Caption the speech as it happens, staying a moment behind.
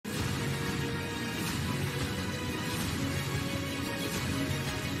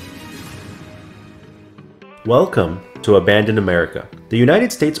Welcome to Abandoned America. The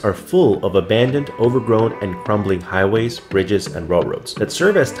United States are full of abandoned, overgrown, and crumbling highways, bridges, and railroads that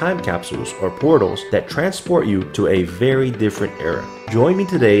serve as time capsules or portals that transport you to a very different era. Join me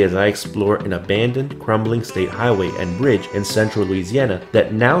today as I explore an abandoned, crumbling state highway and bridge in central Louisiana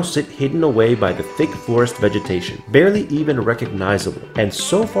that now sit hidden away by the thick forest vegetation, barely even recognizable, and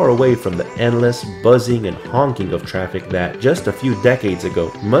so far away from the endless buzzing and honking of traffic that just a few decades ago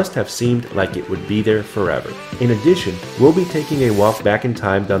must have seemed like it would be there forever. In addition, we'll be taking a walk back in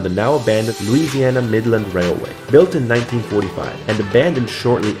time down the now abandoned Louisiana-Midland Railway, built in 1945 and abandoned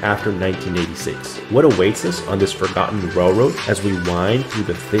shortly after 1986. What awaits us on this forgotten railroad as we wind through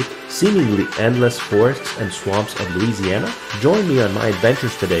the thick, seemingly endless forests and swamps of Louisiana? Join me on my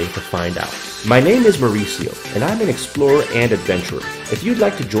adventures today to find out. My name is Mauricio, and I'm an explorer and adventurer. If you'd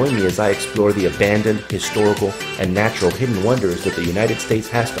like to join me as I explore the abandoned, historical, and natural hidden wonders that the United States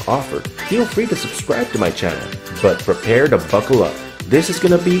has to offer, feel free to subscribe to my channel, but prepare to buckle up. This is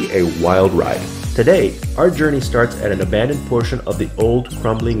going to be a wild ride. Today, our journey starts at an abandoned portion of the old,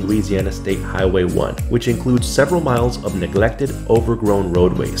 crumbling Louisiana State Highway 1, which includes several miles of neglected, overgrown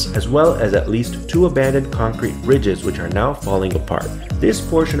roadways, as well as at least 2 abandoned concrete bridges which are now falling apart. This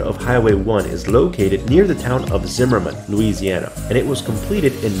portion of Highway 1 is located near the town of Zimmerman, Louisiana, and it was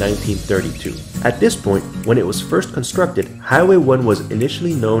completed in 1932. At this point, when it was first constructed, Highway 1 was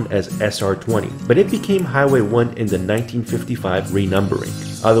initially known as SR20, but it became Highway 1 in the 1955 renumbering.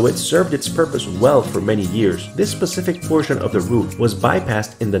 Although it served its purpose well for many years, this specific portion of the route was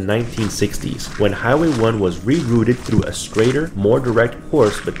bypassed in the 1960s when Highway 1 was rerouted through a straighter, more direct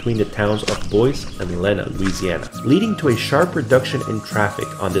course between the towns of Boyce and Lena, Louisiana, leading to a sharp reduction in traffic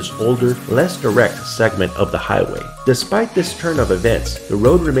on this older, less direct segment of the highway. Despite this turn of events, the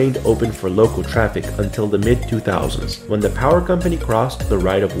road remained open for local traffic until the mid-2000s, when the power company crossed the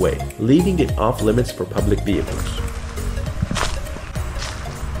right-of-way, leaving it off-limits for public vehicles.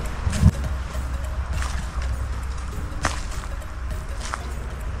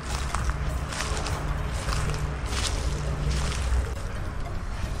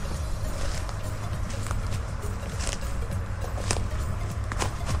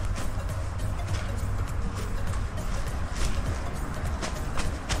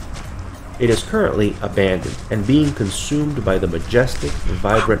 It is currently abandoned and being consumed by the majestic,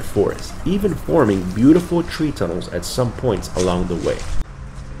 vibrant forest, even forming beautiful tree tunnels at some points along the way.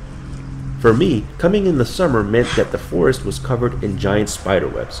 For me, coming in the summer meant that the forest was covered in giant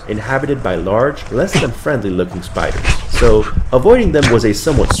spiderwebs, inhabited by large, less than friendly looking spiders. So, avoiding them was a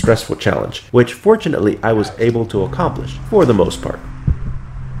somewhat stressful challenge, which fortunately I was able to accomplish, for the most part.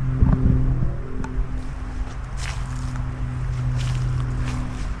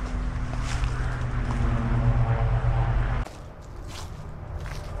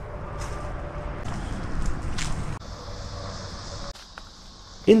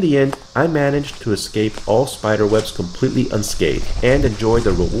 In the end, I managed to escape all spiderwebs completely unscathed and enjoy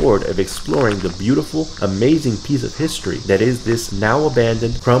the reward of exploring the beautiful, amazing piece of history that is this now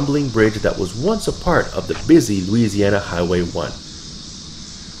abandoned, crumbling bridge that was once a part of the busy Louisiana Highway 1.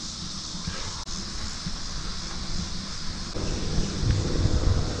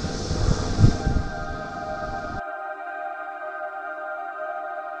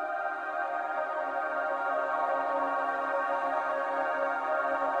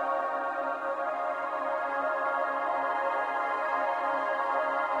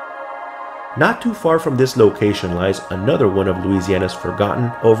 Not too far from this location lies another one of Louisiana's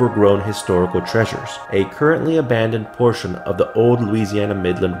forgotten, overgrown historical treasures, a currently abandoned portion of the old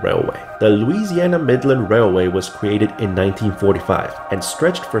Louisiana-Midland Railway. The Louisiana-Midland Railway was created in 1945 and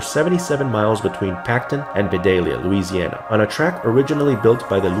stretched for 77 miles between Pacton and Vidalia, Louisiana, on a track originally built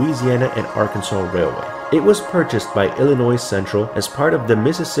by the Louisiana and Arkansas Railway. It was purchased by Illinois Central as part of the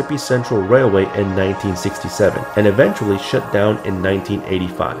Mississippi Central Railway in 1967 and eventually shut down in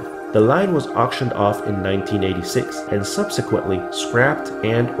 1985. The line was auctioned off in 1986 and subsequently scrapped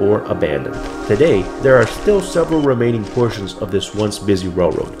and/or abandoned. Today, there are still several remaining portions of this once busy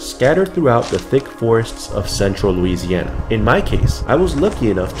railroad, scattered throughout the thick forests of central Louisiana. In my case, I was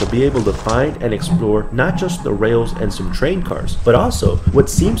lucky enough to be able to find and explore not just the rails and some train cars, but also what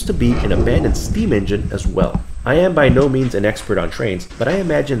seems to be an abandoned steam engine as well. I am by no means an expert on trains, but I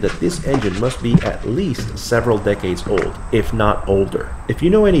imagine that this engine must be at least several decades old, if not older. If you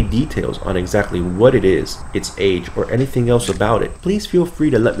know any details on exactly what it is, its age, or anything else about it, please feel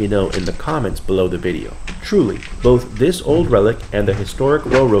free to let me know in the comments below the video. Truly, both this old relic and the historic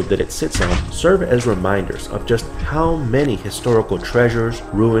railroad that it sits on serve as reminders of just how many historical treasures,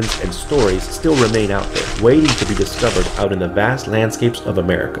 ruins, and stories still remain out there, waiting to be discovered out in the vast landscapes of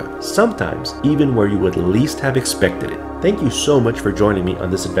America, sometimes even where you would least have expected it. Thank you so much for joining me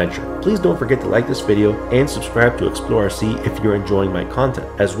on this adventure. Please don't forget to like this video and subscribe to Explore RC if you're enjoying my content,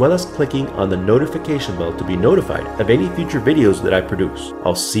 as well as clicking on the notification bell to be notified of any future videos that I produce.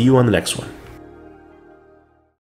 I'll see you on the next one.